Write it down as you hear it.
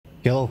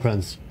Hello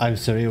friends, I'm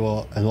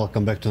Serivo and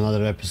welcome back to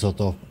another episode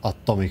of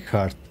Atomic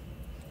Heart.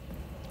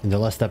 In the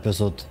last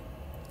episode,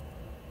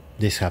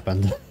 this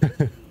happened.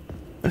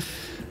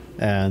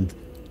 And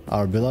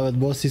our beloved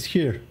boss is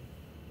here.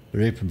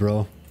 RIP,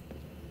 bro.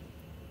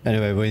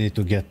 Anyway, we need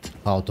to get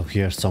out of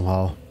here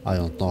somehow. I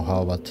don't know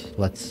how, but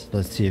let's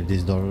see if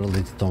this door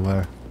leads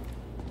somewhere.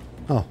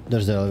 Oh,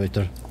 there's the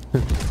elevator.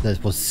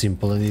 That was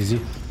simple and easy.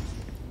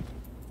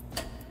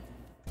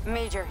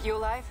 Major, you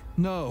alive?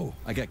 No,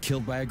 I got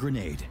killed by a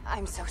grenade.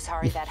 I'm so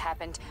sorry that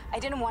happened. I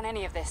didn't want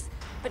any of this,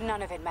 but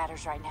none of it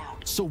matters right now.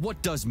 So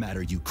what does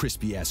matter, you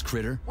crispy-ass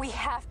critter? We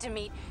have to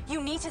meet.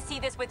 You need to see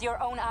this with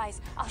your own eyes.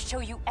 I'll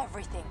show you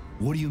everything.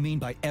 What do you mean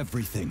by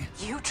everything?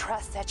 You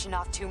trust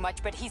Sechenov too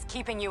much, but he's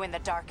keeping you in the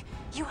dark.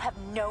 You have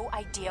no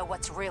idea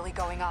what's really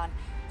going on.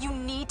 You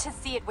need to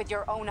see it with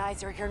your own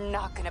eyes or you're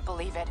not gonna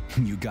believe it.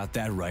 You got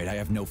that right. I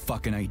have no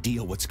fucking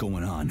idea what's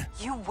going on.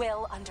 You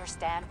will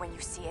understand when you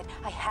see it.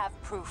 I have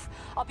proof.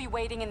 I'll be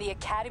waiting in the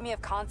Academy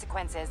of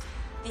Consequences.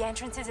 The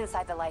entrance is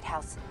inside the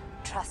lighthouse.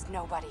 Trust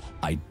nobody.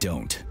 I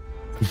don't.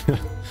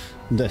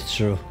 That's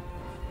true.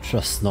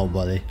 Trust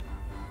nobody.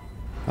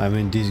 I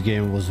mean, this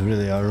game was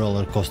really a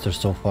roller coaster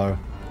so far.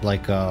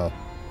 Like a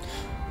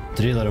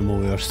thriller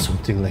movie or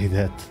something like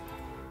that.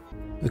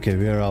 Okay,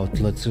 we are out.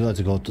 Let's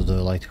go to the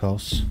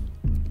lighthouse.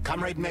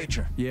 Comrade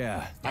Major.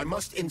 Yeah. I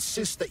must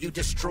insist that you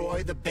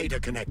destroy the beta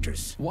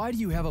connectors. Why do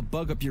you have a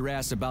bug up your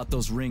ass about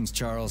those rings,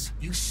 Charles?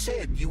 You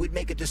said you would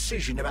make a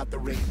decision about the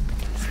ring.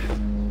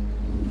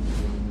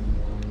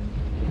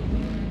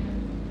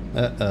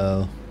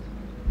 Uh-oh.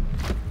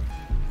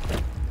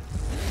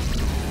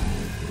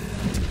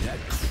 Did that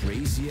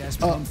crazy-ass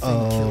thing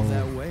kill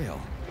that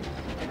whale?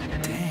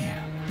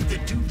 Damn. The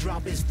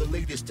dewdrop is the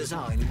latest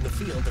design in the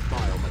field of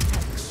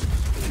biomechanics.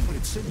 To put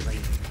it simply,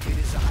 it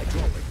is a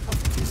hydraulic pump.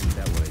 Isn't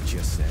that what I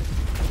just said?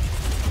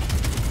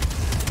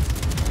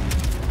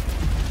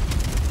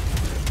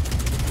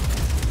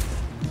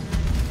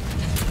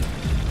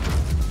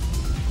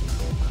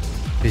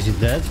 Is it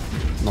dead?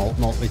 No,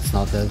 it's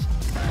not dead.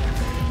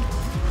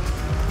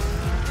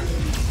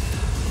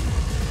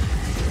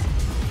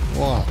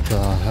 What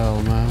the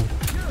hell, man?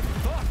 You're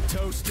fucked,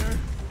 Toaster!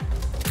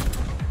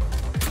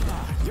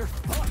 You're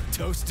fucked,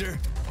 Toaster!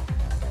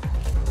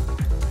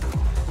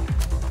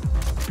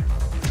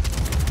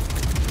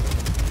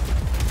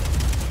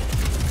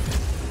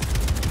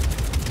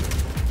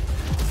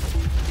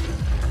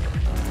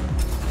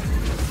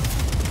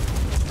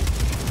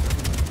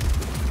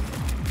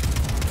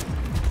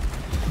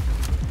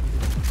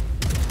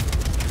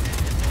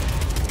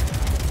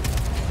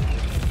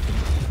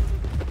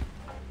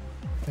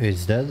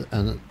 It's dead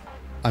and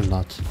I'm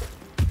not.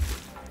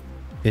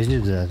 Isn't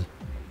it dead?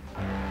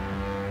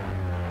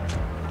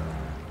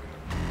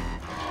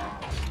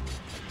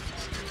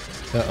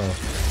 Uh-oh.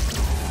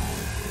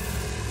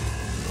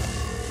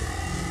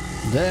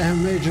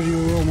 Damn, Major,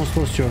 you almost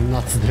lost your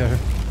nuts there.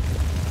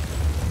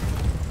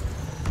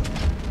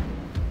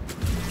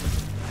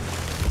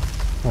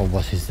 Oh,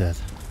 what is that?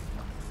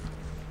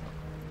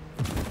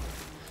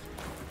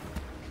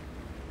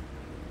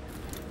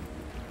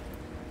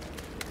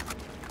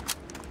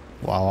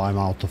 Wow, I'm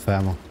out of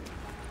ammo.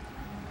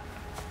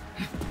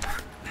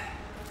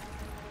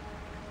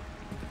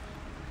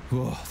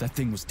 Whoa, that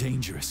thing was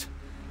dangerous.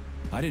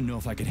 I didn't know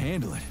if I could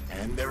handle it.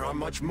 And there are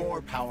much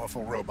more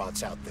powerful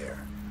robots out there.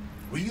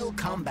 Real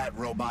combat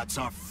robots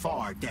are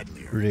far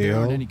deadlier. There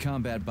aren't Real? any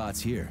combat bots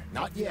here.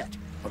 Not yet,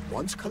 but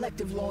once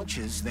Collective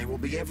launches, they will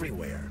be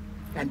everywhere.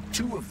 And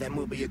 2 of them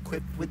will be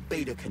equipped with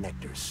beta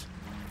connectors.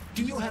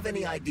 Do you have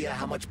any idea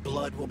how much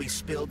blood will be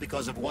spilled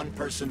because of one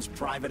person's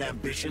private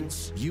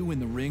ambitions? You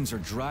and the rings are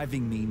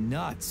driving me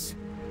nuts.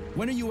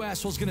 When are you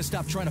assholes gonna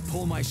stop trying to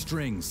pull my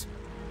strings?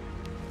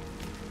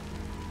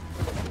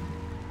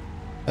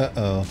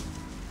 Uh-oh.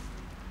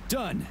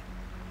 Done.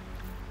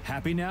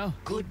 Happy now?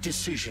 Good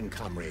decision,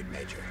 Comrade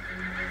Major.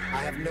 I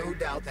have no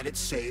doubt that it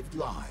saved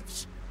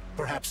lives.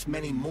 Perhaps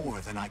many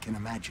more than I can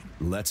imagine.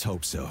 Let's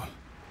hope so.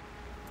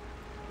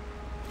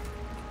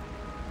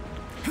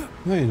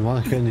 I mean, on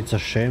one hand, it's a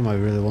shame. I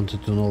really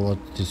wanted to know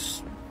what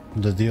is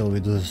the deal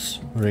with those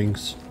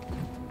rings.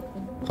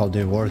 How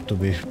they work, to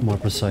be more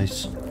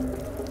precise.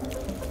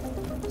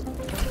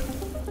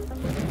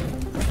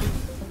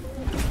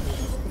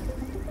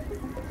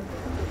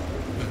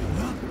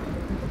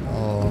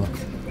 Oh.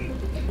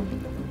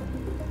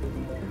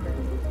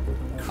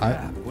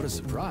 Crap, what a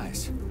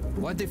surprise.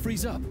 Why'd they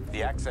freeze up?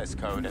 The access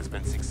code has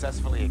been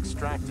successfully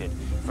extracted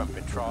from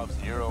Petrov's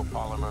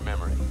neuropolymer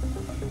memory.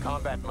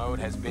 Combat mode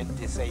has been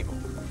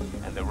disabled,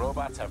 and the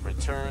robots have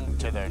returned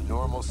to their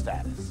normal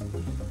status.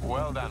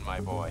 Well done, my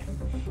boy.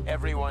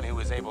 Everyone who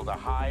was able to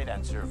hide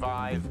and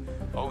survive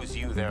owes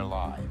you their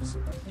lives.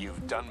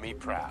 You've done me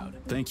proud.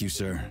 Thank you,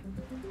 sir.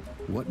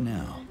 What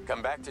now?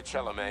 Come back to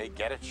Chelomey,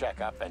 get a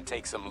checkup, and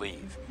take some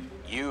leave.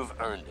 You've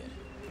earned it.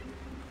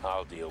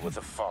 I'll deal with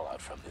the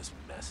fallout from this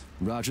mess.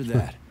 Roger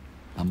that.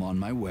 I'm on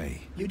my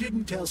way. You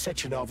didn't tell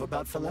Sechenov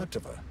about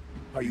Filatova.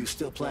 Are you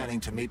still planning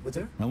to meet with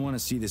her? I want to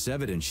see this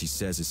evidence she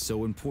says is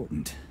so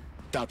important.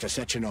 Dr.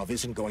 Sechenov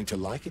isn't going to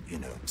like it, you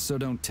know. So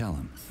don't tell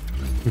him.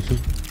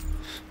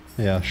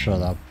 Yeah,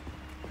 shut up.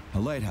 A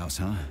lighthouse,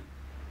 huh?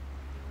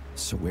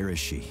 So where is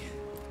she?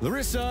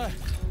 Larissa!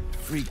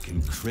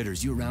 Freaking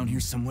critters, you around here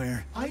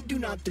somewhere? I do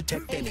not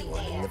detect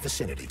anyone in the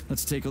vicinity.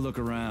 Let's take a look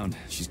around.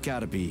 She's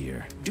gotta be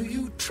here. Do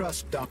you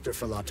trust Dr.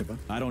 Filatova?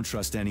 I don't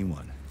trust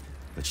anyone.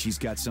 But she's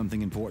got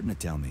something important to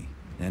tell me.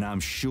 And I'm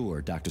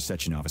sure Dr.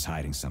 Sechenov is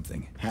hiding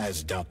something.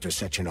 Has Dr.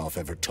 Sechenov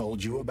ever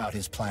told you about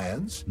his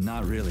plans?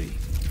 Not really.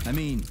 I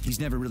mean, he's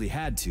never really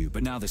had to,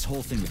 but now this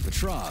whole thing with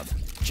Petrov.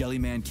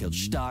 Jellyman killed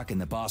Stock and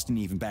the boss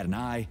didn't even bat an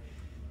eye.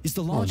 Is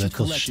the launch of that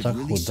was Collective Stock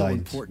really who so died.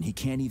 important he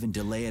can't even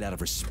delay it out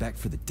of respect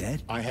for the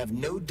dead? I have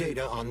no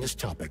data on this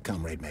topic,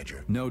 Comrade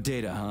Major. No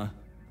data, huh?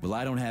 Well,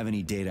 I don't have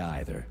any data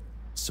either.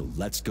 So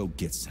let's go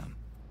get some.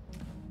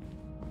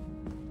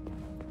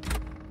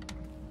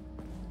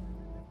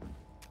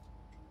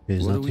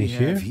 There's What do nothing we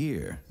here? have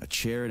here? A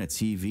chair and a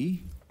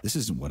TV? This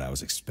isn't what I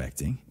was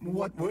expecting.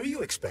 What were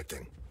you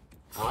expecting?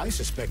 I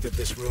suspected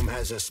this room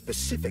has a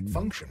specific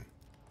function.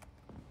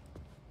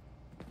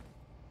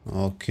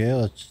 Okay,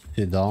 let's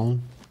sit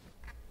down.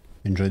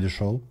 Enjoy the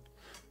show.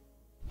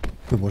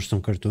 We watch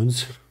some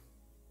cartoons.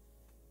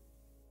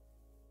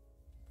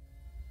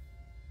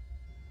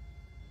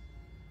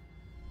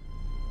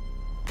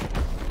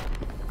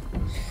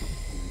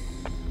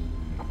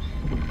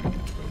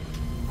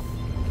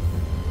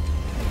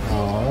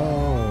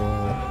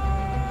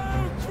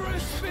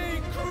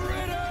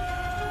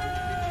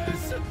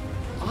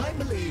 I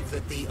believe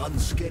that the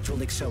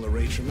unscheduled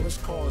acceleration was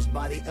caused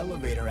by the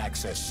elevator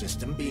access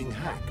system being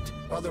hacked.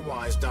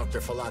 Otherwise, Dr.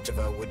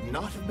 Filatova would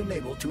not have been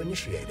able to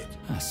initiate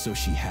it. So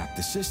she hacked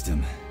the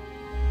system.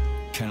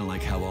 Kinda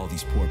like how all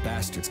these poor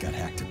bastards got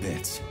hacked to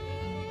bits.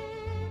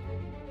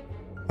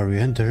 Are we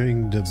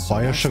entering the So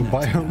Bioshock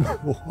that's not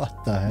biome?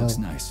 What the hell? Looks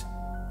nice.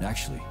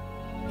 Actually,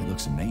 it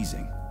looks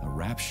amazing. A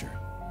rapture.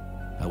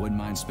 I wouldn't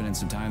mind spending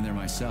some time there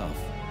myself.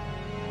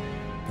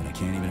 But I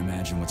can't even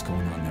imagine what's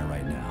going on there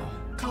right now.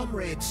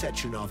 Comrade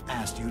Sechenov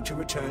asked you to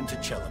return to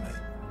Chelome.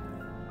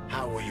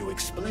 How will you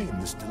explain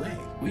this delay?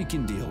 We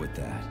can deal with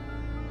that.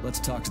 Let's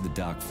talk to the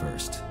doc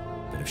first.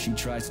 But if she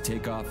tries to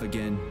take off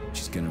again,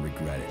 she's gonna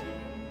regret it.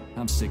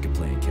 I'm sick of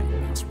playing cat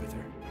and mouse with her.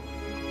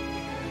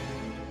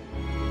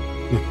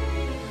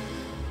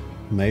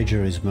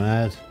 Major is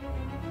mad.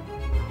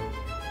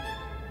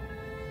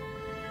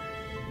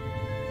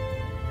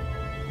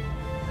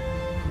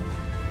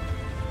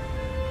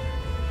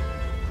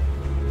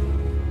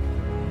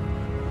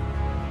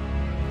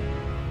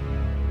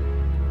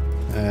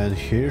 And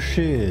here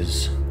she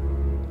is.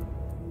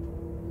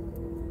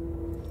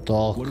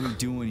 Talk. What are we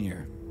doing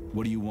here?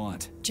 What do you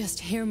want? Just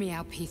hear me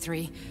out,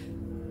 P3.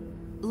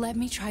 Let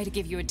me try to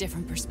give you a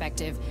different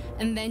perspective,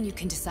 and then you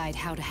can decide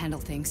how to handle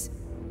things.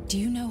 Do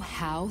you know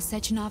how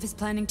Sechenov is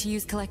planning to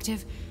use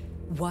Collective?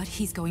 What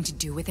he's going to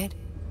do with it?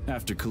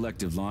 After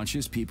Collective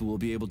launches, people will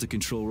be able to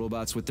control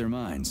robots with their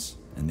minds,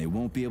 and they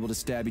won't be able to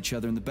stab each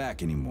other in the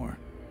back anymore.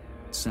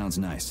 Sounds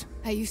nice.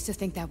 I used to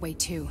think that way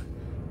too,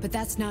 but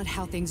that's not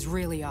how things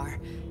really are.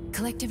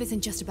 Collective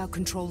isn't just about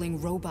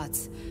controlling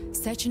robots.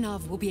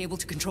 Sechenov will be able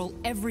to control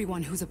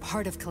everyone who's a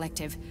part of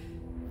Collective.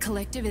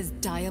 Collective is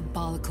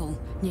diabolical,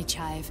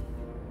 Nechaev.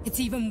 It's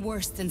even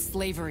worse than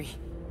slavery.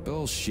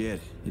 Bullshit.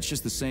 It's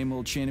just the same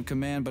old chain of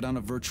command, but on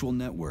a virtual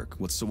network.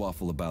 What's so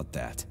awful about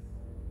that?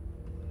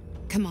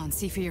 Come on,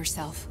 see for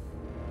yourself.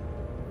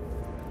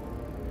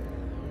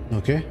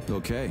 Okay.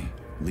 Okay,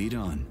 lead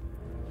on.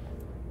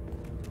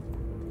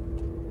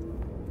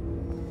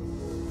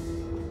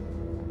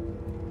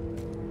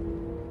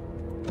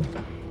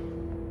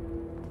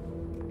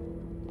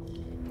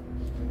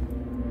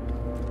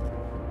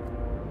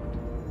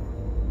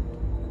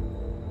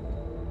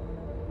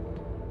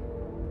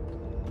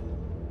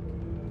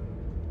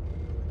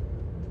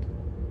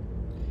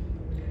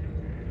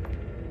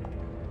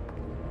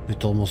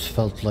 It almost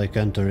felt like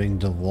entering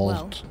the Well,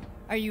 vault.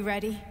 are you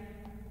ready?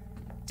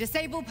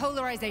 Disable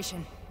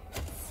polarization.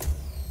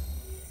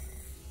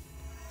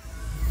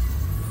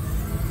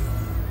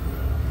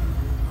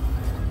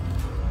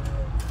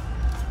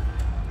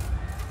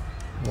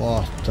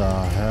 What the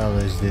hell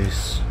is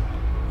this?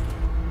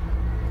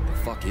 The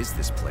fuck is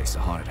this place? A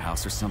haunted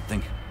house or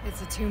something?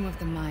 It's a tomb of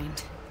the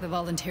mind. The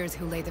volunteers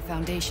who lay the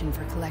foundation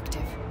for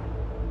Collective.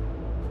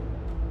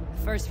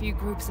 The first few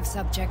groups of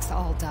subjects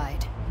all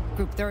died.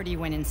 Group 30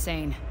 went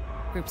insane.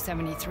 Group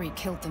 73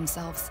 killed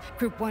themselves.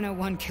 Group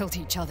 101 killed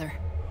each other.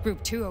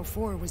 Group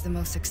 204 was the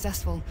most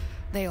successful.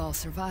 They all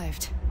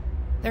survived.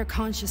 Their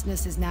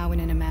consciousness is now in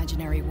an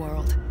imaginary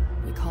world.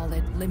 We call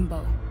it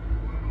Limbo.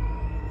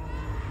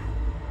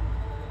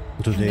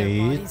 Do And they their eat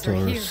bodies are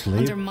or here, sleep?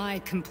 under my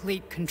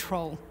complete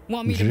control.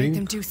 Want me to make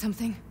them Drink? do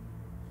something?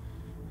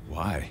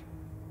 Why?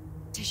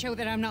 To show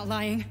that I'm not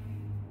lying?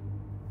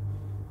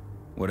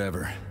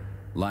 Whatever.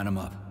 Line them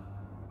up.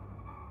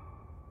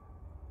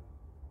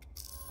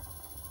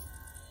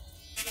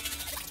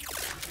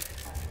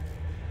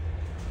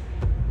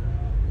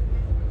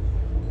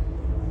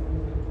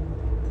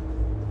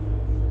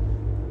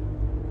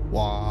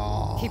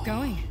 Wow. Keep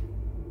going.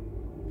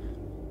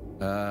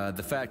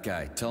 The fat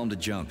guy. Tell him to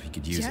jump. He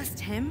could use it. Just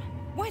him?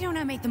 Why don't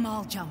I make them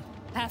all jump?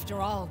 After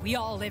all, we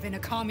all live in a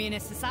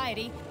communist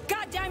society.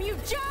 Goddamn you,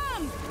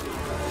 jump!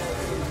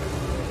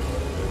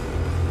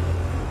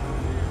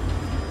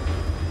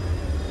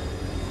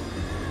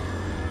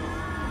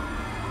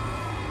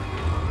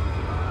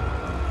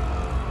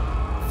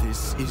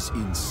 This is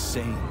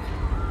insane.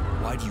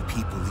 Why do you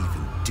people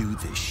even do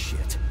this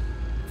shit?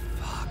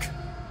 Fuck.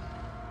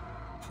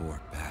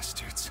 Poor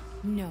bastards.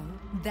 No,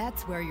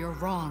 that's where you're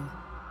wrong.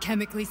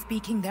 Chemically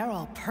speaking, they're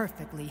all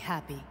perfectly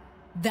happy.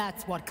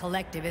 That's what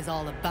Collective is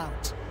all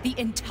about. The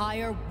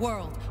entire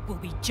world will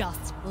be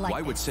just like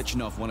Why would this.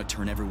 Sechenov want to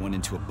turn everyone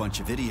into a bunch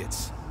of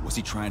idiots? Was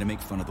he trying to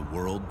make fun of the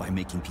world by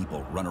making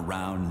people run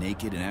around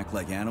naked and act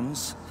like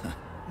animals?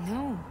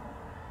 No.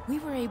 We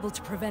were able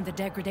to prevent the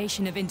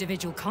degradation of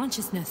individual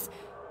consciousness.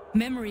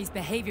 Memories,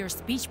 behavior,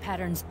 speech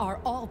patterns are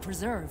all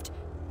preserved.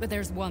 But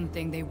there's one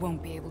thing they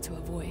won't be able to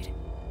avoid.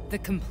 The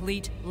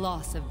complete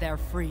loss of their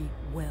free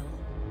will.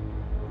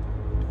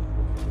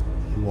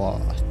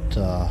 What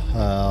the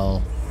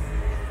hell?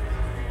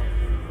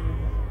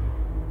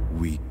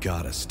 We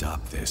gotta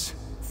stop this.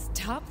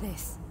 Stop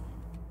this.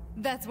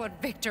 That's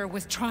what Victor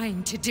was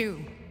trying to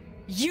do.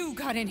 You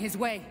got in his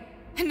way,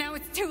 and now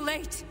it's too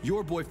late.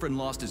 Your boyfriend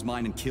lost his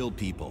mind and killed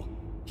people.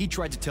 He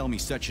tried to tell me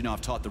Sechenov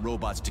taught the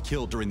robots to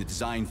kill during the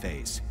design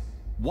phase.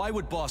 Why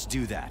would Boss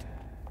do that?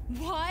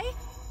 Why?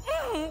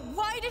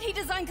 Why did he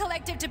design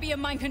Collective to be a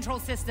mind control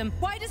system?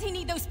 Why does he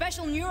need those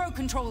special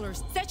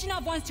neurocontrollers?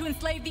 Sechenov wants to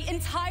enslave the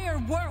entire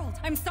world.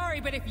 I'm sorry,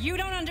 but if you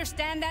don't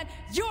understand that,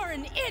 you're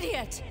an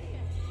idiot!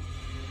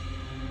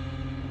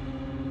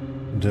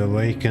 The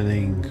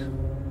Awakening.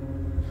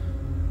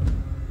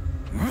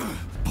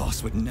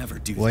 Boss would never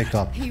do that. Wake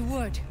up. He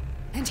would,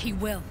 and he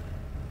will.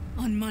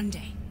 On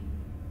Monday.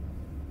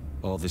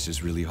 All this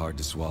is really hard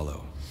to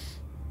swallow.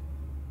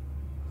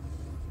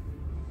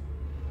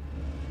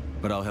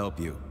 But I'll help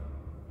you.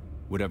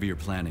 Whatever you're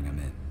planning, I'm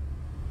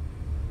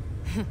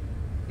in.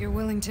 You're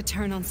willing to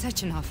turn on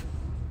Sechenov?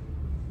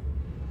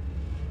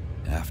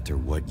 After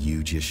what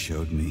you just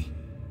showed me?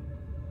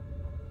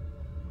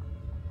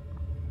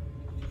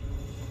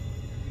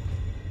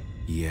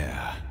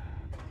 Yeah.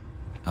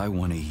 I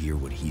want to hear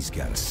what he's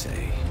got to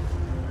say.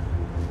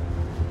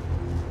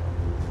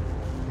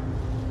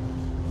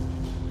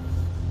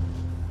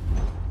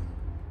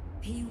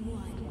 P1,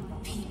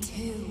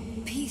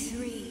 P2,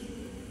 P3.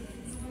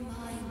 Your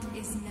mind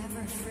is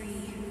never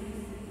free.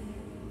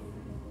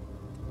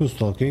 Who's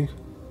talking?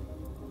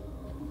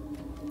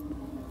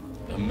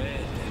 The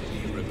man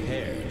can be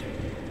repaired.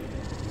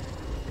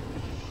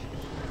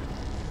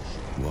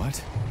 What?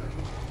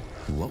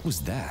 What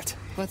was that?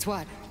 What's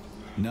what?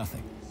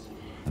 Nothing.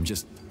 I'm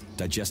just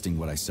digesting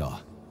what I saw.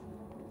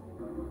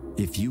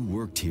 If you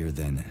worked here,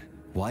 then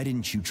why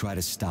didn't you try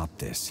to stop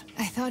this?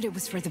 I thought it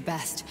was for the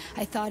best.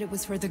 I thought it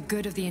was for the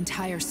good of the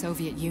entire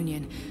Soviet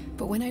Union.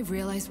 But when I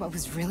realized what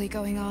was really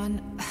going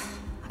on,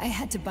 I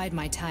had to bide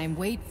my time,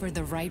 wait for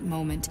the right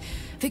moment.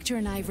 Victor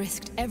and I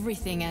risked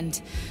everything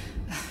and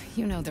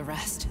you know the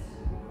rest.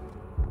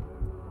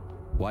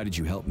 Why did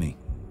you help me?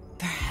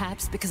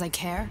 Perhaps because I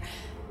care.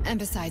 And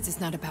besides,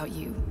 it's not about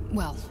you.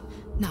 Well,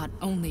 not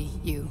only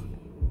you.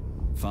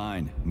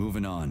 Fine,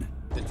 moving on.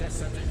 The test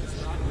subject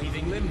is not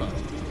leaving limbo.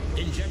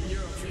 Inject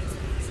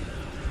neurotransmitters.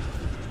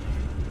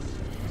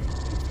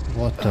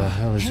 What the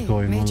hell is Hey,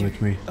 going Major. on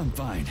with me? I'm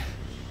fine.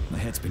 My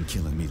head's been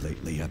killing me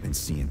lately. I've been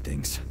seeing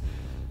things.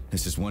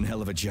 This is one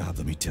hell of a job,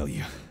 let me tell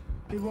you.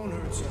 It won't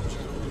hurt,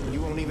 Sergio. You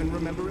won't even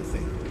remember a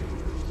thing.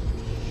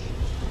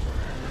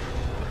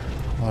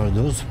 Are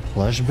those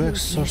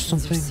flashbacks or Hallucinations are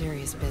something?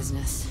 serious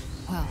business.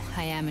 Well,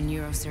 I am a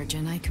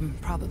neurosurgeon. I can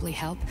probably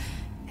help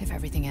if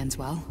everything ends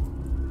well.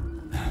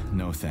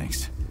 No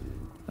thanks.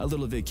 A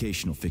little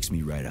vacation will fix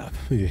me right up.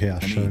 Yeah,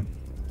 I sure. mean,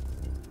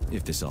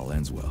 if this all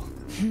ends well.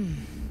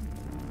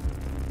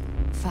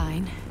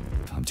 Fine.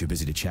 I'm too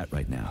busy to chat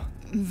right now.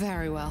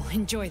 Very well.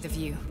 Enjoy the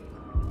view.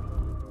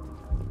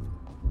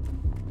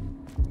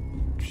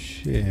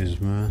 Jeez,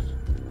 man.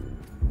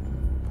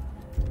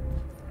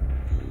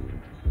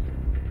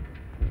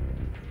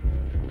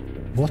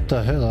 What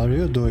the hell are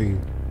you doing?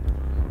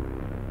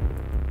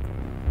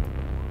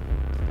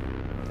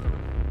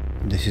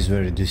 This is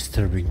very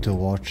disturbing to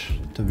watch,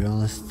 to be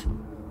honest.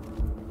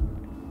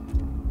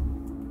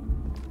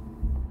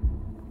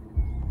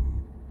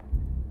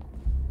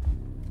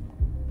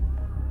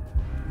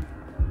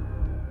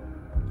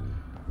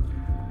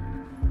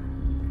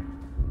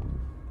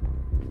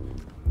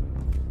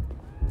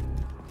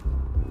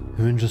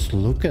 I mean, just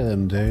look at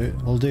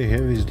them. All they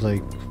have is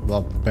like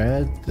a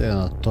bed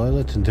and a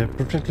toilet, and they're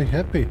perfectly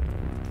happy.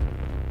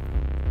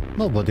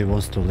 Nobody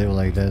wants to live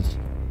like that.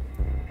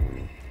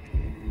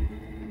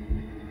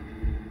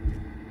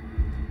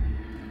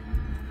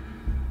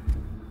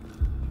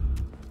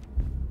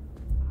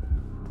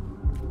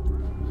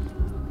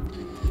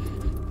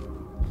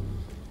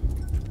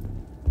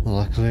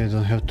 Luckily, I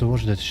don't have to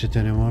watch that shit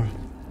anymore.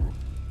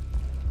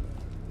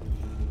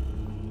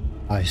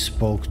 I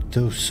spoke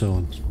too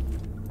soon.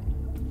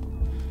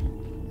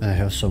 I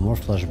have some more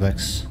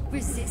flashbacks.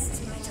 Resist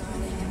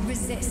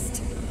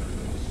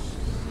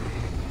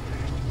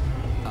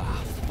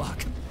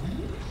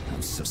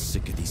So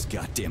sick of these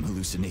goddamn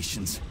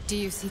hallucinations. Do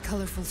you see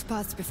colorful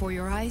spots before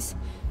your eyes?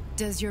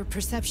 Does your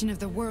perception of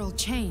the world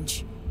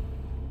change?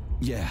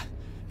 Yeah,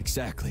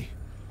 exactly.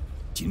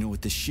 Do you know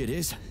what this shit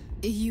is?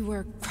 You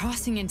were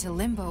crossing into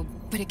limbo,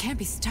 but it can't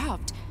be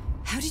stopped.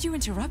 How did you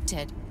interrupt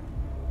it?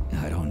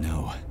 I don't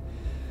know.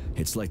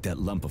 It's like that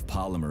lump of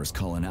polymer is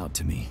calling out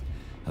to me.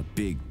 A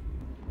big,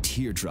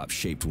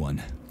 teardrop-shaped one.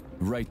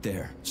 Right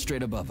there,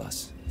 straight above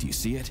us. Do you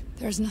see it?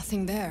 There's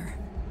nothing there.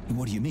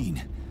 What do you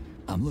mean?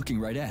 I'm looking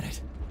right at it.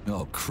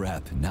 Oh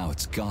crap, now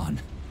it's gone.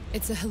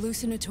 It's a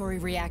hallucinatory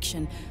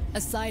reaction,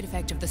 a side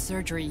effect of the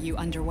surgery you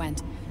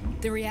underwent.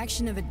 The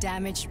reaction of a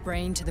damaged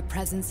brain to the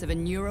presence of a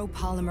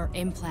neuropolymer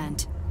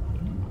implant.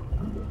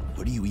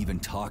 What are you even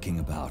talking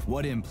about?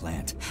 What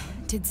implant?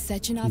 Did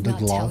Sechenov not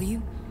tell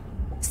you?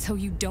 So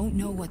you don't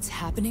know what's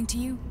happening to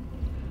you?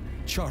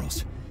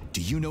 Charles,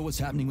 do you know what's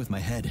happening with my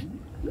head?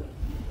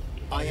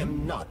 I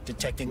am not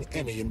detecting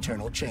any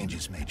internal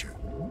changes, Major.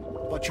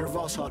 But your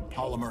Voshod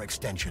polymer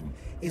extension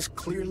is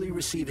clearly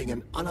receiving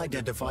an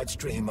unidentified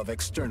stream of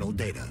external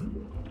data.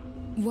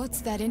 What's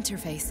that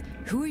interface?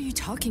 Who are you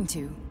talking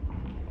to?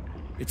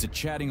 It's a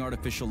chatting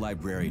artificial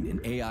librarian,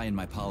 an AI in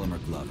my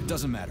polymer glove. It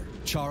doesn't matter.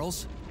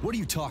 Charles, what are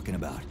you talking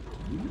about?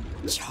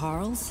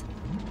 Charles?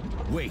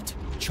 Wait,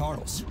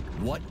 Charles,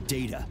 what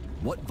data?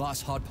 What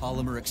Voshod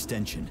polymer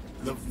extension?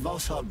 The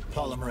Voshod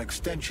polymer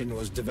extension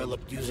was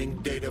developed using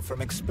data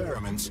from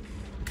experiments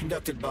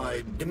conducted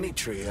by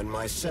Dmitri and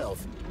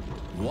myself.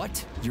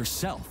 What?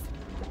 Yourself?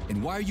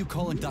 And why are you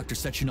calling Dr.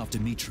 Sechenov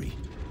Dmitri?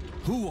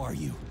 Who are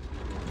you?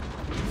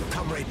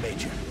 Comrade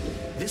Major,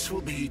 this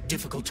will be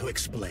difficult to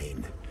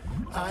explain.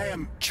 I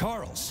am...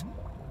 Charles,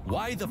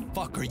 why the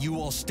fuck are you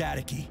all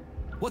staticky?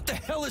 What the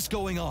hell is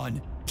going on?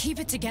 Keep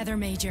it together,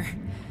 Major.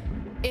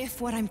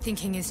 If what I'm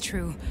thinking is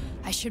true,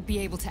 I should be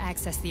able to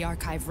access the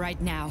archive right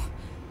now.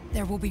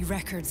 There will be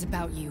records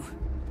about you.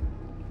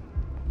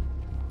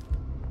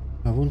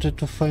 I wanted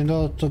to find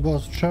out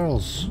about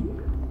Charles.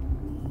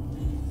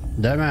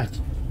 Damn it.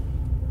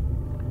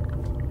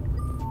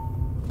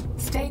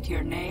 State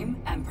your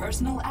name and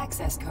personal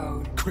access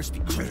code. Crispy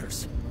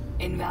critters.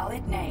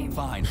 Invalid name.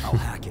 Fine, I'll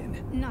hack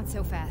in. Not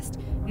so fast.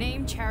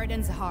 Name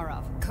Chariton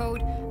Zaharov.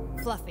 Code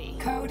Fluffy.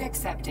 Code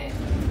accepted.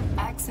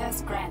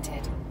 Access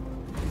granted.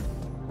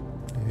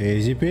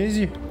 Easy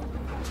peasy.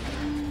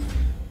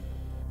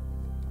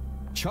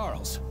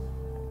 Charles,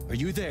 are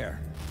you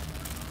there?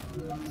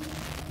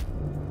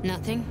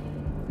 Nothing?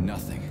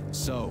 Nothing.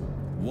 So,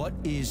 what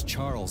is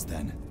Charles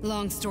then?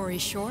 Long story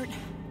short,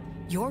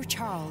 your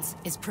Charles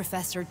is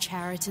Professor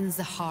Chariton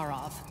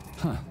Zaharov.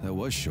 Huh, that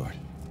was short.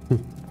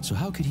 So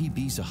how could he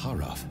be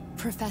Zaharov?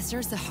 Professor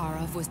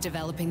Zaharov was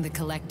developing the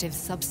collective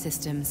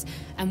subsystems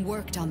and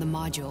worked on the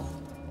module.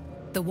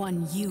 The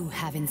one you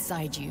have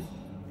inside you.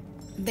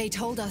 They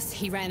told us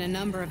he ran a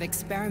number of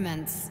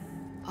experiments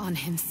on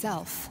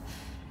himself.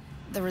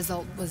 The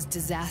result was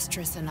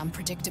disastrous and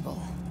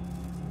unpredictable.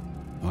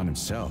 On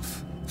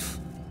himself?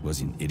 Was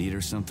he an idiot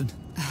or something?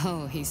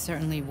 Oh, he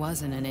certainly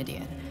wasn't an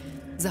idiot.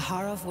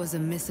 Zaharov was a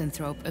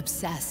misanthrope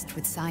obsessed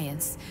with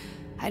science.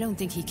 I don't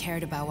think he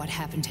cared about what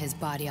happened to his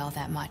body all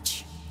that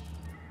much.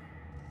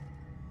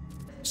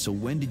 So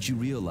when did you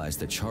realize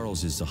that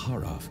Charles is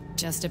Zaharov?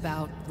 Just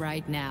about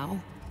right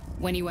now.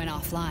 When he went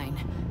offline.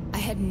 I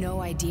had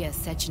no idea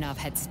Sechenov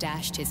had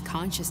stashed his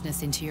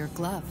consciousness into your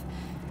glove.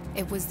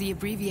 It was the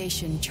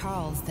abbreviation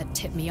Charles that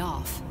tipped me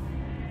off.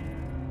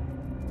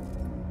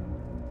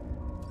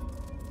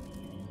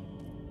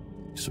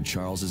 So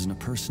Charles isn't a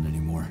person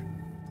anymore.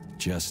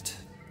 Just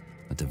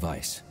a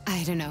device.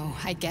 I don't know,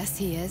 I guess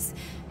he is.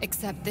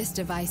 Except this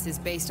device is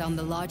based on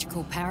the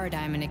logical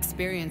paradigm and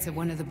experience of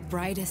one of the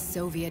brightest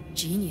Soviet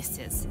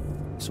geniuses.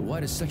 So why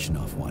does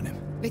Sechenov want him?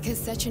 Because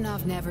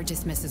Sechenov never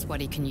dismisses what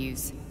he can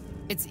use.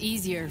 It's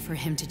easier for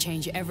him to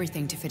change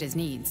everything to fit his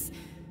needs.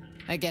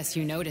 I guess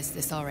you noticed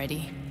this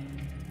already.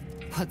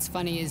 What's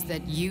funny is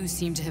that you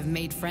seem to have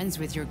made friends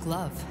with your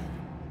glove.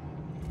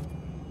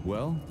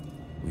 Well,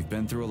 we've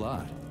been through a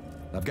lot.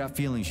 I've got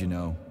feelings, you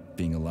know,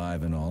 being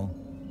alive and all.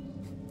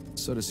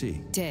 So does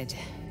he. Did.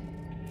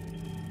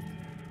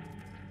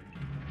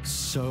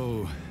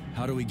 So,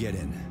 how do we get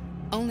in?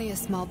 Only a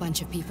small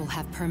bunch of people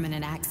have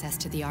permanent access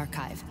to the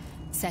archive.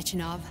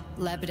 Sechenov,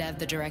 Lebedev,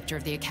 the director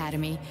of the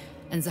academy,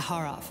 and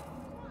Zaharov.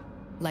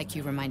 Like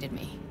you reminded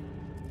me.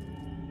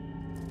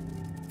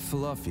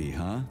 Fluffy,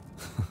 huh?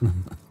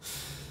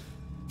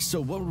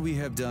 So what would we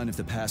have done if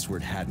the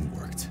password hadn't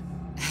worked?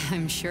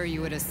 I'm sure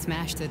you would have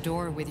smashed the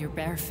door with your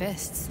bare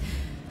fists.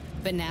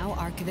 But now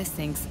Archivist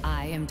thinks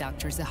I am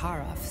Dr.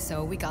 Zaharov,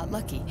 so we got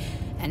lucky.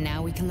 And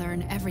now we can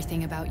learn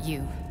everything about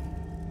you.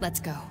 Let's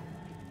go.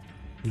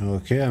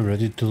 Okay, I'm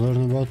ready to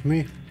learn about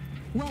me.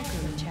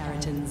 Welcome,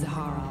 Chariton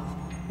Zaharov.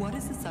 What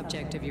is the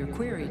subject of your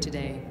query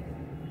today?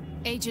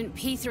 Agent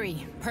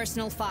P3,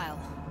 personal file.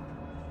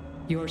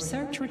 Your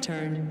search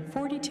returned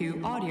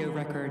 42 audio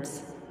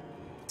records.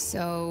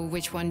 So,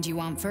 which one do you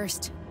want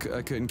first?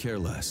 I couldn't care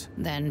less.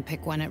 Then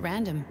pick one at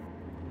random.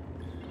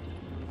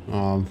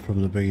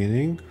 From the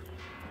beginning.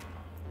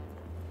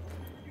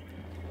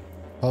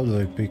 How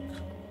do I pick?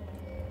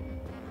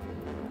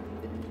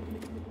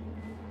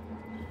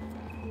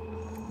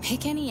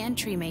 Pick any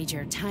entry,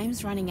 Major.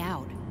 Time's running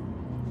out.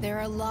 There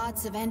are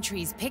lots of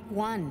entries. Pick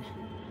one.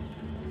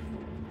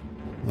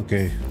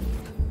 Okay.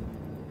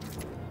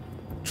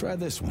 Try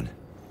this one.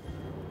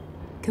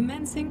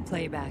 Commencing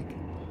playback.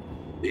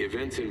 The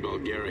events in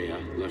Bulgaria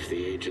left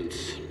the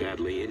agents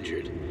badly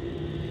injured.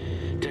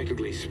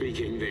 Technically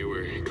speaking, they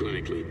were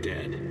clinically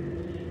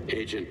dead.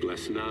 Agent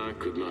Blesna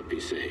could not be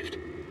saved.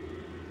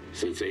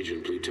 Since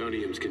Agent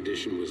Plutonium's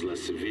condition was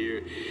less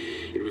severe,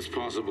 it was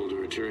possible to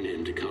return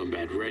him to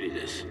combat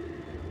readiness.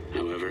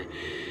 However,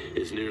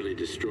 his nearly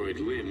destroyed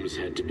limbs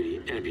had to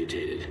be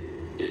amputated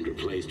and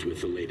replaced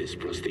with the latest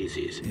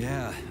prostheses.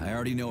 Yeah, I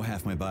already know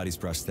half my body's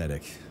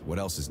prosthetic. What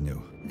else is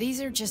new?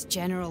 These are just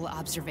general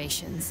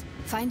observations.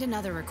 Find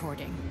another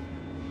recording.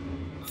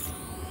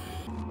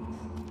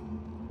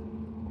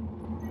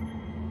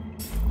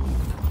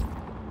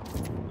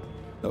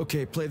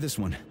 Okay, play this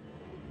one.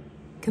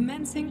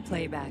 Commencing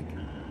playback.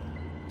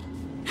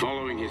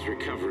 Following his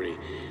recovery,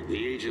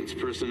 the agent's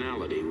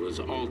personality was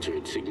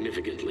altered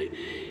significantly,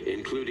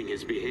 including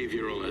his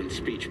behavioral and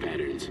speech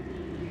patterns.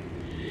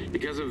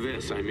 Because of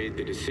this, I made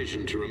the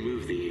decision to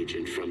remove the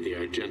agent from the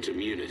Argentum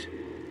unit.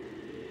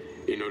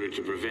 In order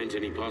to prevent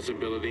any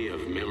possibility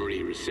of memory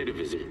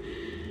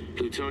recidivism,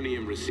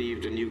 Plutonium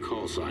received a new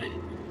call sign,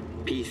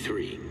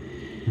 P3,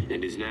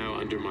 and is now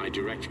under my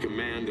direct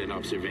command and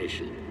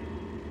observation.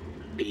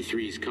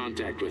 P3's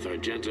contact with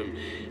Argentum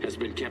has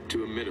been kept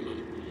to a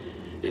minimum,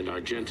 and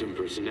Argentum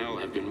personnel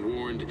have been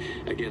warned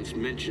against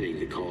mentioning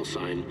the call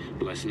sign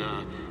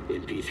Blesna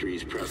in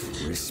P3's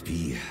presence.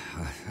 Crispy.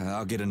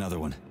 I'll get another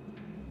one.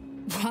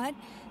 What?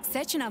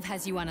 Sechenov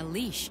has you on a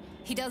leash.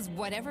 He does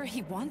whatever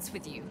he wants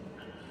with you.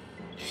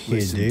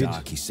 Listen, did?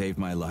 Doc, he saved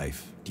my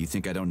life. Do you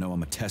think I don't know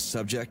I'm a test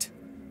subject?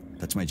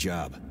 That's my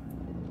job.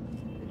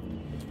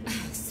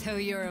 So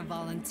you're a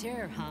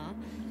volunteer, huh?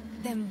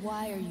 Then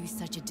why are you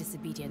such a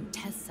disobedient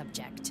test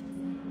subject?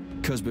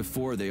 'Cause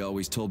before they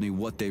always told me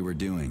what they were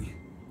doing.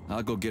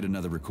 I'll go get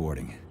another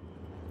recording.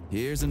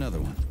 Here's another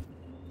one.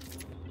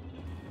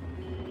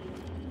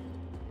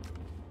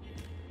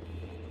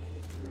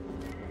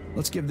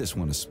 Let's give this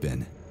one a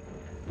spin.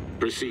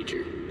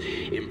 Procedure.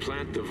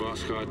 Implant the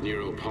Voskhod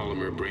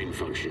neuropolymer brain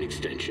function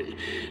extension.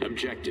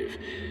 Objective.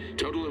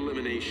 Total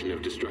elimination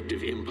of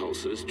destructive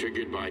impulses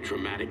triggered by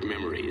traumatic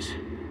memories.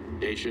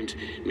 Patient,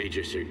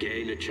 Major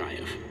Sergei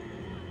Nechaev.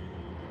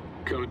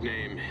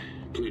 Codename,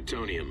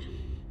 Plutonium.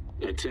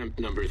 Attempt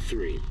number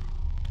 3.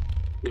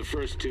 The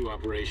first 2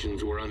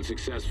 operations were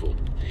unsuccessful.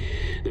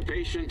 The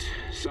patient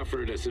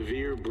suffered a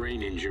severe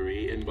brain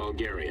injury in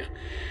Bulgaria,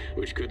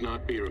 which could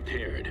not be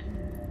repaired.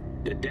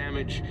 The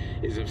damage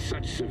is of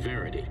such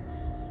severity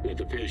that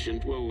the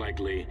patient will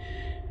likely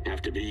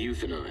have to be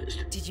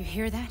euthanized. Did you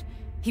hear that?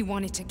 He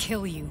wanted to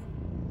kill you.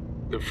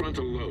 The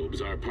frontal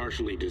lobes are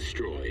partially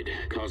destroyed,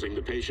 causing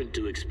the patient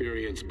to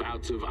experience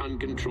bouts of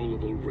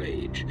uncontrollable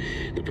rage.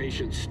 The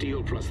patient's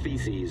steel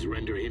prostheses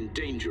render him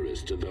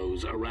dangerous to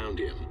those around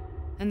him.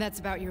 And that's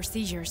about your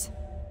seizures.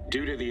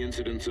 Due to the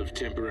incidence of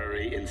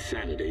temporary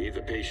insanity,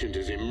 the patient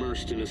is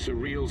immersed in a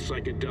surreal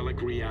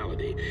psychedelic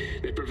reality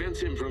that prevents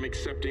him from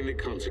accepting the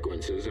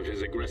consequences of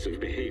his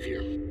aggressive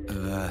behavior.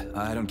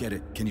 I don't get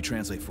it. Can you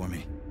translate for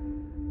me?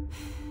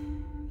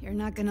 You're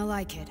not gonna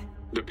like it.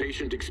 The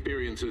patient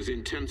experiences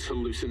intense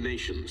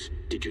hallucinations.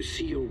 Did you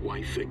see your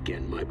wife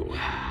again, my boy?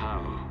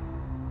 How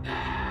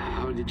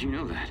did you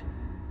know that?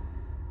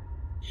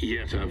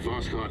 Yet a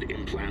Voskhod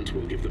implant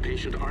will give the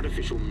patient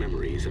artificial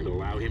memories and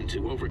allow him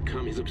to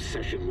overcome his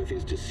obsession with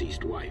his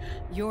deceased wife.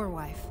 Your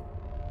wife.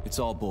 It's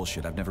all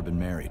bullshit. I've never been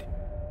married.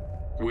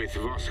 With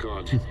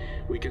Voskhod,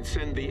 we can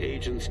send the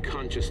agent's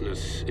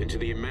consciousness into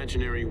the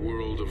imaginary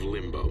world of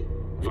limbo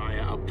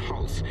via a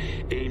pulse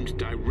aimed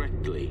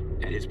directly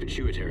at his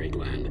pituitary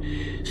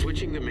gland,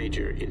 switching the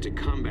Major into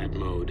combat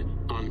mode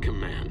on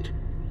command.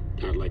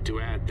 I'd like to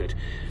add that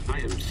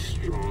I am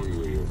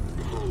strongly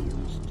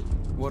opposed.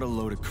 What a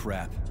load of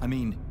crap. I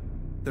mean,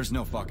 there's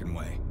no fucking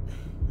way.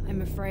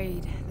 I'm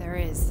afraid there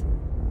is.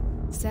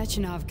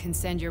 Sechenov can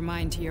send your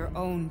mind to your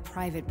own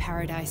private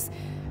paradise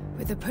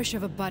with the push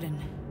of a button.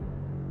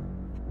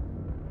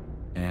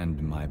 And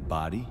my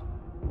body?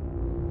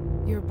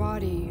 Your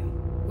body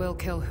will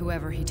kill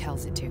whoever he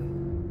tells it to.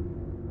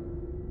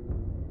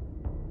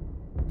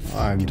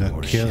 I'm the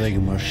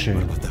killing What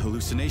machine. about the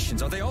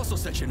hallucinations? Are they also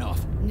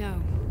Sechenov?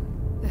 No.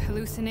 The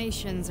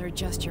hallucinations are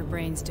just your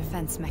brain's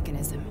defense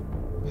mechanism.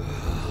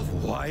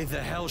 Why the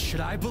hell should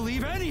I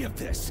believe any of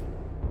this?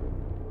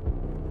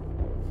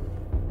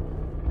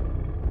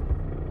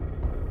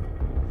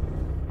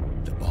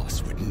 The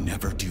boss would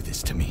never do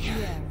this to me.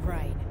 Yeah,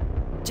 right.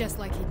 Just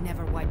like he'd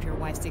never wipe your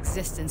wife's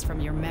existence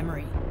from your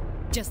memory.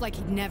 Just like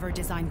he'd never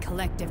design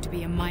Collective to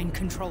be a mind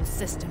control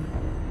system.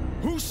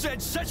 Who said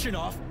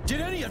Sechenov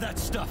did any of that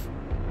stuff?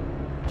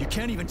 You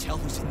can't even tell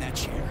who's in that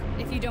chair.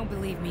 If you don't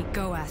believe me,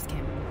 go ask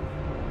him.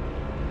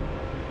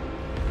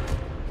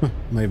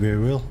 Maybe I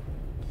will.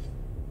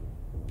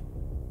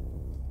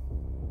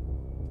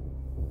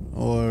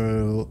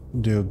 Or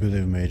do you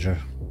believe Major?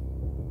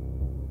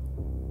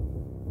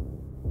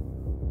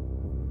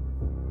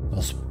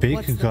 pig,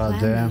 What's the plan,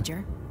 goddamn.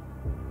 Major?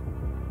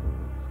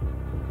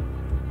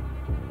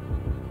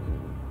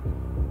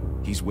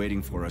 He's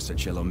waiting for us at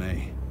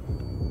Chelomey.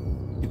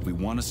 If we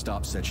want to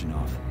stop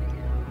Sechenov,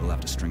 we'll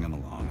have to string him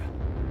along.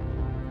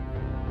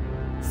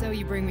 So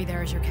you bring me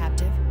there as your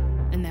captive,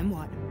 and then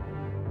what?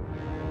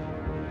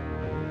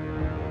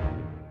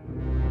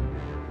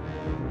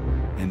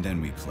 And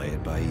then we play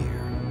it by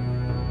ear.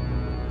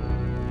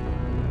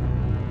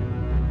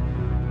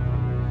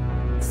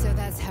 So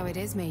that's how it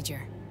is,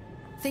 Major.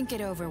 Think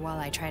it over while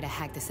I try to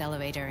hack this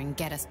elevator and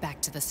get us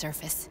back to the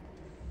surface.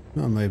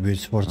 Well, maybe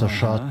it's worth a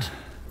shot.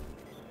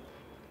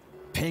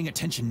 Paying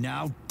attention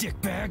now,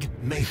 dickbag?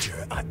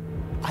 Major,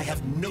 I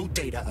have no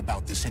data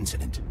about this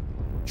incident.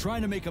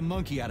 Trying to make a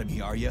monkey out of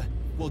me, are you?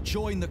 Well,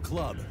 join the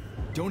club.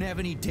 Don't have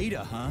any data,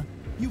 huh?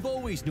 You've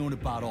always known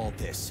about all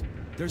this.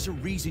 There's a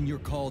reason you're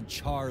called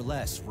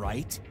Charless,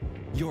 right?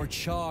 You're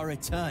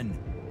Char-a-ton.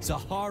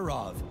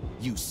 Zaharov,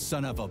 you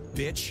son of a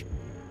bitch.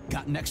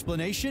 Got an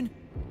explanation?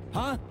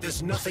 Huh?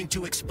 There's nothing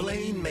to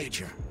explain,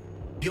 Major.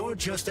 You're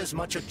just as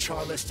much a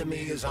Charless to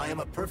me as I am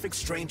a perfect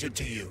stranger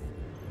to you.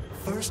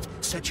 First,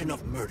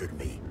 Sechenov murdered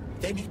me.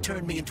 Then he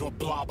turned me into a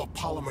blob of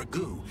polymer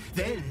goo.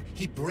 Then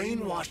he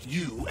brainwashed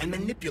you and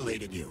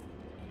manipulated you.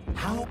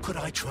 How could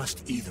I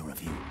trust either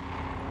of you?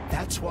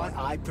 That's why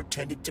I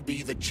pretended to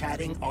be the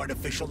chatting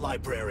artificial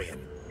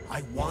librarian.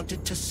 I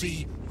wanted to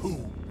see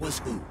who was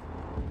who.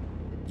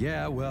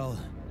 Yeah, well,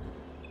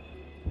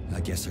 I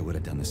guess I would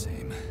have done the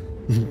same.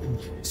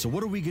 So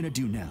what are we gonna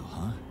do now,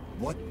 huh?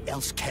 What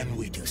else can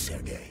we do,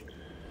 Sergei?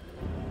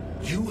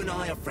 You and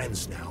I are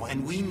friends now,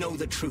 and we know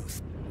the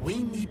truth.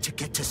 We need to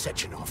get to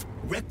Sechenov,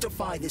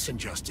 rectify this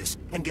injustice,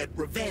 and get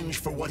revenge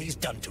for what he's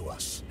done to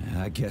us.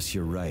 I guess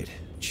you're right,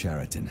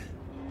 Chariton.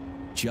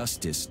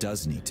 Justice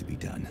does need to be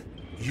done.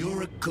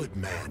 You're a good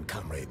man,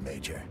 Comrade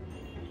Major.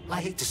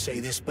 I hate to say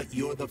this, but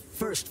you're the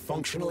first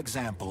functional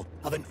example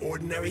of an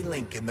ordinary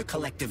link in the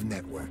collective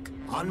network.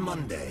 On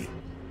Monday,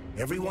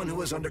 everyone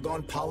who has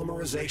undergone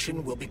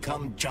polymerization will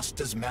become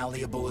just as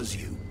malleable as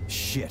you.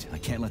 Shit, I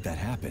can't let that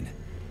happen.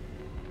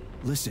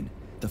 Listen,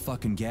 the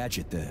fucking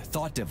gadget, the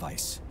thought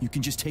device, you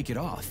can just take it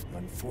off.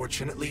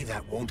 Unfortunately,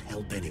 that won't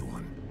help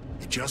anyone.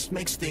 It just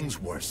makes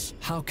things worse.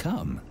 How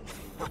come?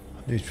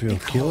 It will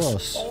kill Because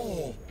us.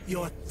 all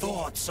your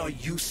thoughts are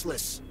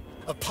useless.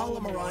 A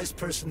polymerized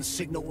person's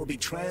signal will be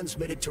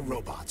transmitted to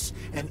robots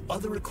and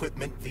other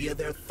equipment via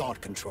their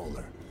thought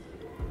controller.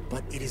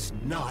 But it is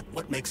not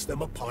what makes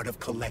them a part of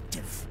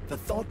collective. The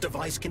thought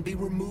device can be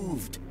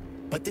removed,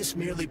 but this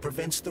merely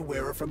prevents the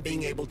wearer from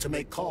being able to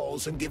make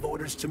calls and give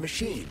orders to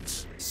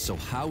machines. So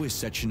how is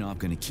Sechenov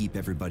gonna keep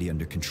everybody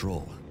under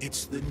control?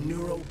 It's the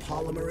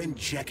neuropolymer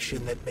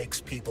injection that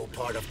makes people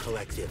part of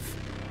collective.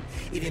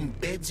 It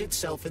embeds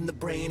itself in the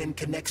brain and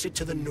connects it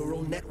to the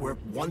neural network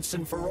once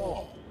and for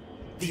all.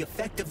 The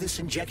effect of this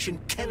injection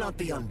cannot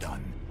be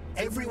undone.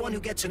 Everyone who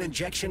gets an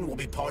injection will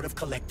be part of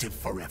collective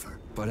forever.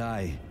 But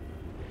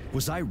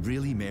was I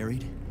really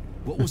married?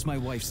 What was my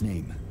wife's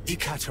name?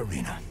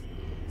 Ekaterina.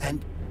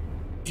 And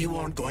you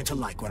aren't going to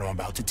like what I'm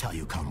about to tell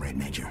you, Comrade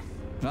Major.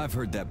 I've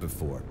heard that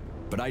before,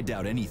 but I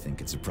doubt anything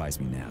could surprise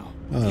me now.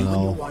 You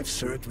and your wife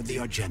served with the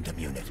Argentum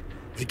unit.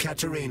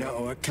 Ekaterina,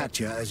 or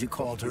Katya as you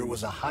called her,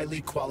 was a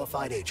highly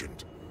qualified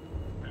agent.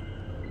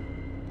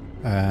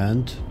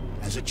 And?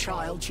 As a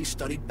child, she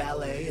studied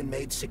ballet and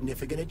made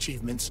significant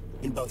achievements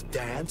in both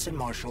dance and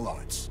martial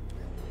arts.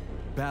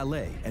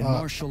 Ballet and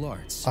martial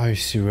arts. I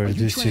see where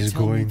this is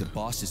going. The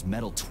boss is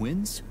metal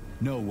twins?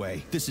 No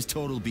way. This is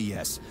total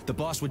BS. The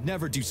boss would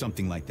never do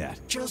something like that.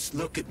 Just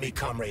look at me,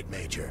 Comrade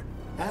Major.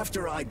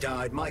 After I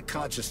died, my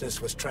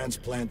consciousness was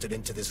transplanted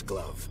into this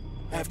glove.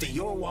 After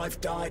your wife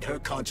died, her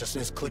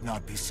consciousness could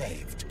not be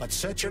saved. But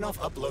Sechenov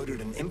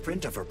uploaded an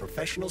imprint of her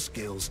professional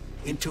skills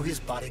into his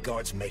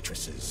bodyguard's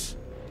matrices.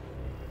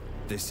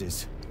 This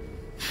is...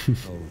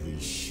 Holy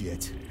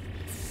shit.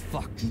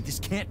 Fuck, this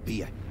can't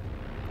be a...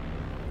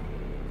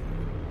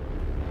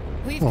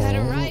 We've got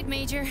a ride,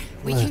 Major.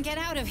 We can get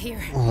out of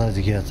here. Let's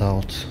get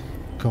out.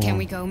 Come Can on.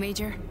 we go,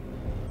 Major?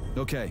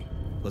 Okay,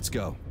 let's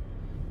go.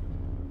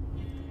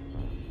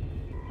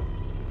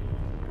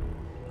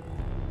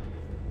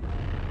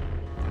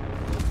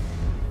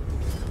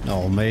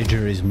 Oh,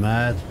 Major is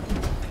mad.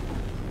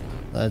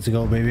 Let's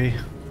go, baby.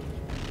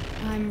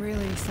 I'm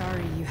really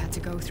sorry you had to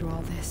go through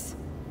all this.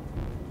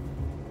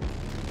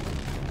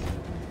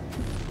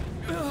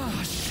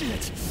 Oh,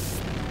 shit.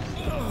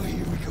 Oh,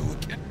 here we go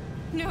again.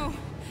 No,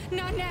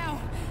 not now.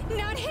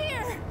 Not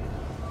here.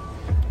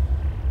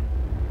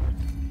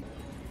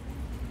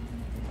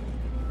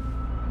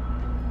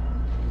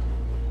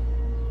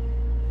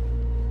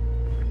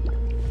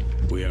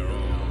 We are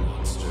all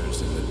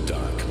monsters in the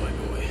dark, my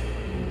boy.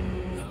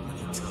 How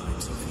many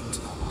times have we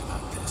talked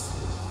about this?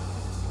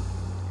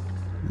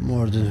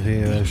 More than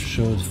we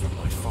should. From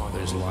my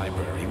father's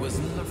library was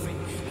nothing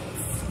but a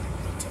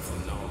fragment of the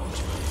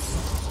knowledge base.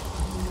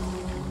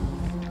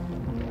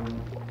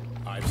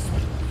 I've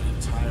spent my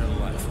entire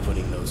life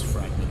putting those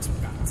fragments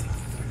back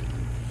together,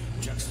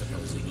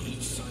 juxtaposing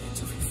each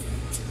scientific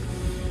fact.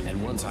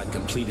 And once I'd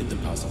completed the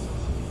puzzle,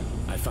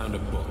 I found a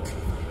book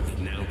that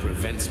now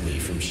prevents me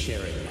from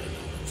sharing my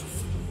knowledge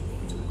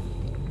with the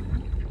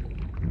world.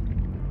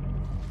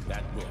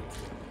 That book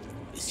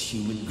is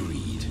human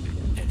greed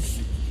and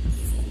human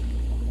evil.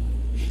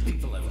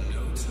 People have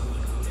no time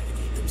to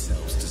dedicate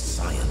themselves to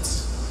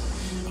science.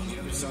 On the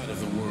other side of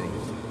the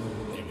world,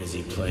 they're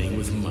busy playing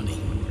with money.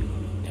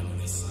 And on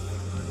this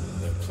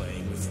side, they're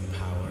playing with the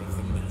power of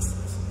the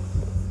masses.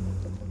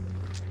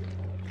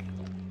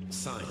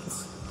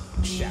 Science,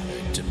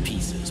 shattered to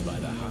pieces by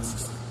the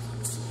husks.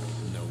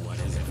 No one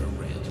has ever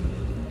read.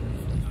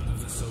 None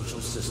of the social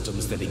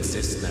systems that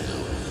exist now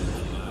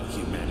allow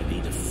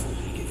humanity to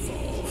fully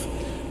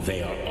evolve.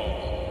 They are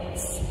all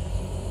flawed.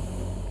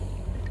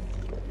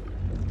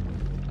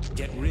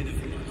 Get rid of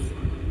money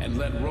and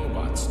let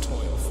robots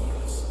toil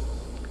for us.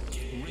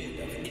 Get rid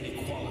of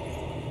inequality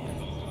and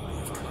the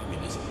lie of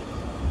communism.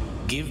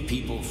 Give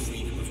people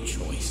freedom of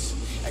choice.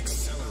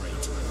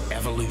 Accelerate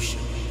evolution.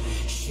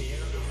 Share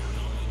our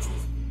knowledge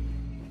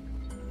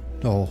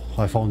with... Oh,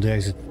 I found the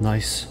exit.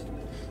 Nice.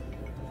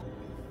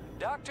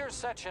 Dr.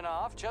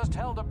 Sechenov just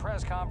held a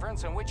press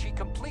conference in which he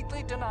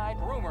completely denied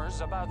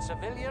rumors about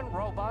civilian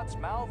robots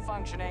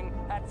malfunctioning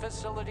at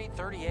Facility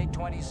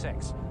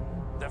 3826.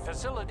 The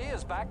facility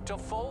is back to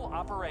full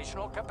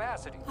operational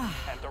capacity,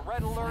 and the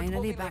red alert will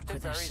Finally be back lifted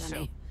with very us, soon.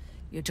 Sonny.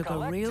 You took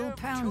a real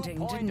Collective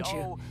pounding, didn't 2.0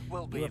 you?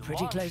 will be You were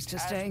pretty close launched to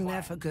as staying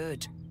there planned. for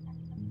good.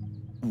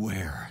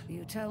 Where?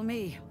 You tell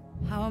me.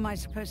 How am I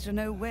supposed to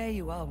know where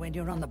you are when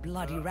you're on the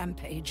bloody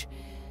rampage?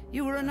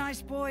 You were a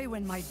nice boy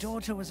when my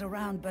daughter was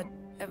around, but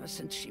ever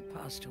since she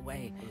passed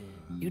away,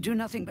 you do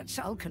nothing but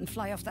sulk and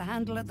fly off the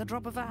handle at the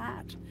drop of a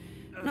hat.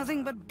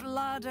 Nothing but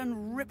blood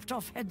and ripped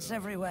off heads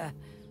everywhere.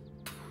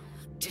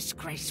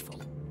 Disgraceful.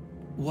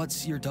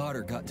 What's your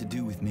daughter got to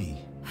do with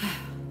me?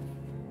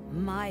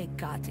 My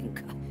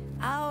Katinka.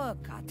 Our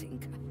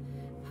Katinka.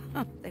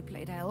 They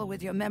played hell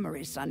with your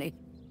memory, Sonny.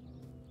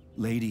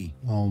 Lady,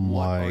 Oh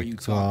what my are you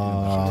talking She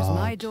about? was god.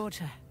 my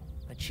daughter,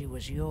 but she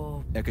was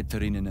your...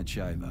 Ekaterina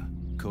Nechaeva,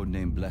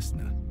 codename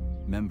Blesna,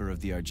 member of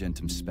the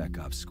Argentum Spec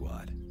Ops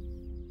squad.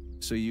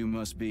 So you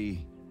must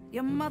be...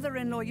 Your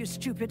mother-in-law, you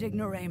stupid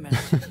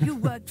ignoramus. You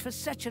worked for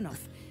Sechenov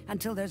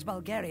until those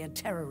Bulgarian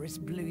terrorists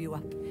blew you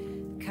up.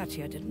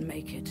 Katya didn't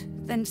make it.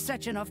 Then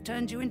Sechenov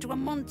turned you into a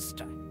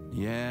monster.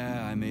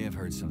 Yeah, I may have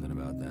heard something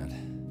about that.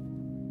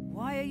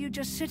 Why are you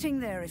just sitting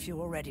there if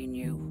you already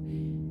knew?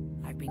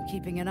 I've been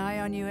keeping an eye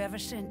on you ever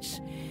since.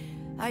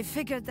 I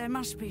figured there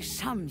must be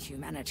some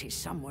humanity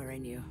somewhere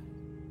in you.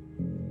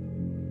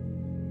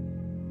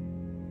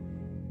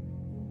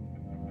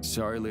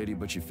 Sorry, lady,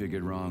 but you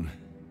figured wrong.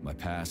 My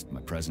past,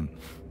 my present,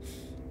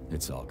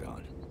 it's all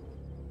gone.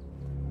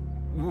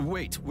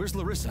 Wait, where's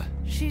Larissa?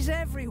 She's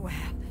everywhere.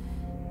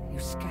 You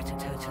scattered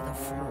her to the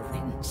four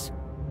winds.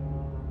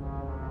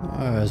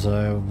 As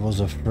I was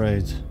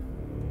afraid.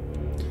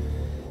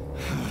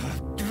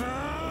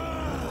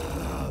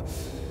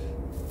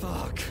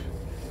 Fuck.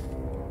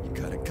 You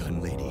got a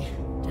gun, lady.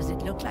 Does it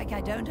look like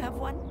I don't have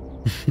one?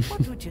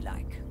 What would you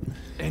like?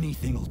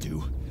 Anything'll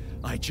do.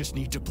 I just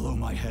need to blow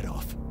my head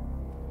off.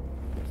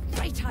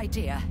 Great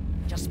idea.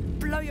 Just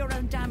blow your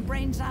own damn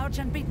brains out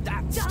and be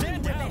done Stand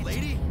with down, it.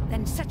 lady!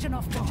 Then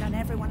Sechenov can turn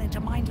everyone into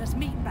mindless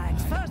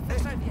meatbags. First the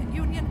Soviet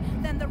Union,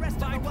 then the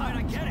rest of the world.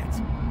 I get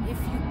it. If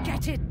you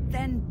get it,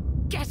 then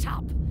get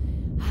up.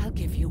 I'll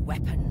give you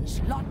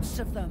weapons, lots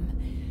of them.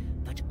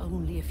 But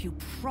only if you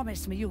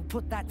promise me you'll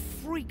put that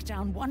freak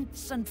down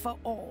once and for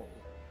all.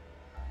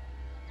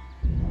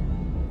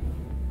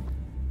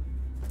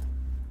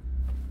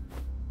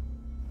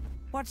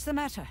 What's the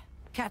matter?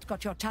 Cat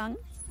got your tongue?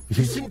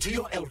 Listen to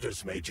your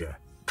elders, Major.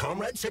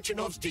 Comrade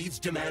Sechenov's deeds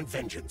demand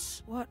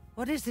vengeance.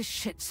 What is this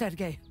shit,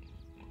 Sergei?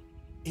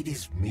 It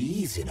is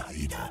me,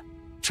 Zinaida.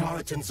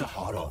 Chariton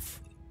Zaharov.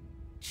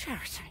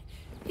 Chariton,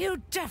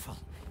 you devil!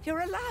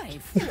 You're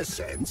alive! In a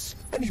sense,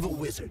 an evil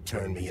wizard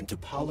turned me into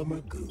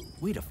polymer goo.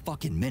 Wait a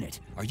fucking minute.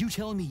 Are you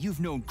telling me you've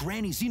known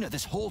Granny Zena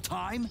this whole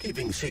time?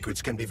 Keeping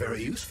secrets can be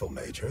very useful,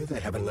 Major. They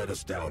haven't let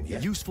us down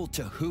yet. Useful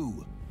to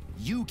who?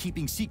 You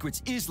keeping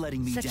secrets is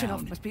letting me Sechenov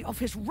down. must be off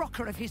his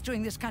rocker if he's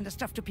doing this kind of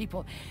stuff to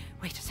people.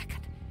 Wait a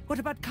second. What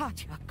about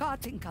Katya,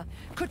 Katinka?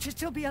 Could she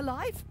still be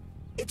alive?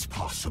 It's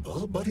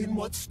possible, but in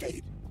what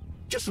state?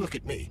 Just look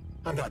at me.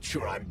 I'm not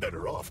sure I'm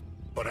better off,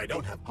 but I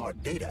don't have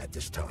hard data at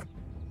this time.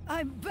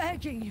 I'm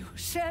begging you,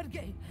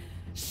 Sergei.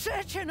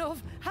 Sechenov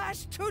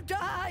has to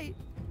die!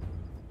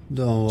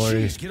 Don't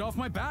worry. Jeez, get off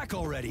my back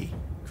already!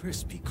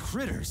 Crispy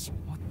critters!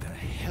 What the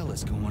hell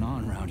is going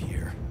on around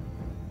here?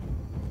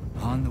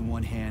 On the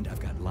one hand, I've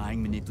got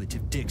lying,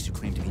 manipulative dicks who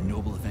claim to be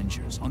noble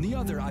avengers. On the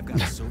other, I've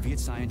got a Soviet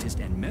scientist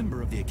and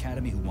member of the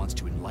Academy who wants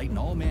to enlighten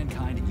all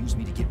mankind and use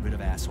me to get rid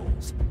of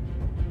assholes.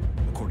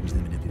 According to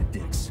the manipulative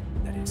dicks,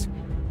 that is.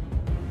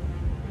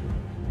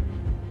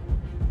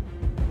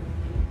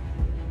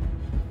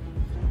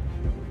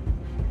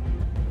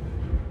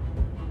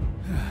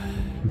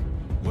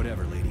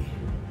 Whatever, lady.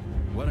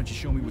 Why don't you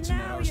show me what's in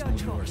that Now arsenal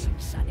you're of yours? talking,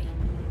 Sonny.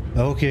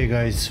 Okay,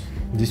 guys,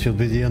 this will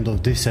be the end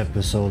of this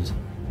episode.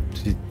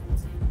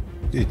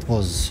 It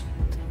was...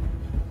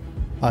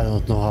 I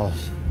don't know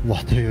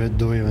What do you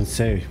even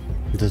say?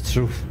 The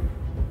truth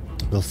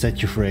will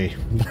set you free.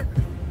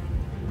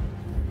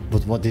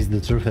 But what is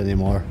the truth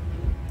anymore?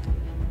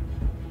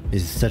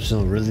 Is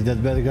Sentinel really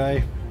that bad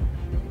guy?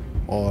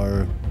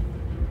 Or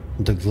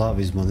the glove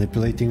is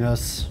manipulating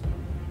us?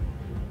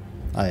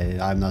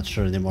 I'm not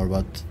sure anymore,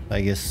 but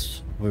I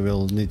guess we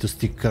will need to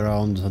stick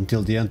around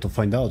until the end to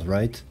find out,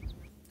 right?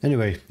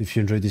 Anyway, if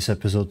you enjoyed this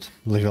episode,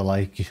 leave a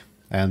like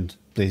and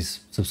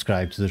please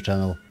subscribe to the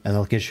channel, and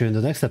I'll catch you in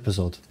the next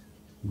episode.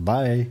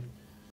 Bye!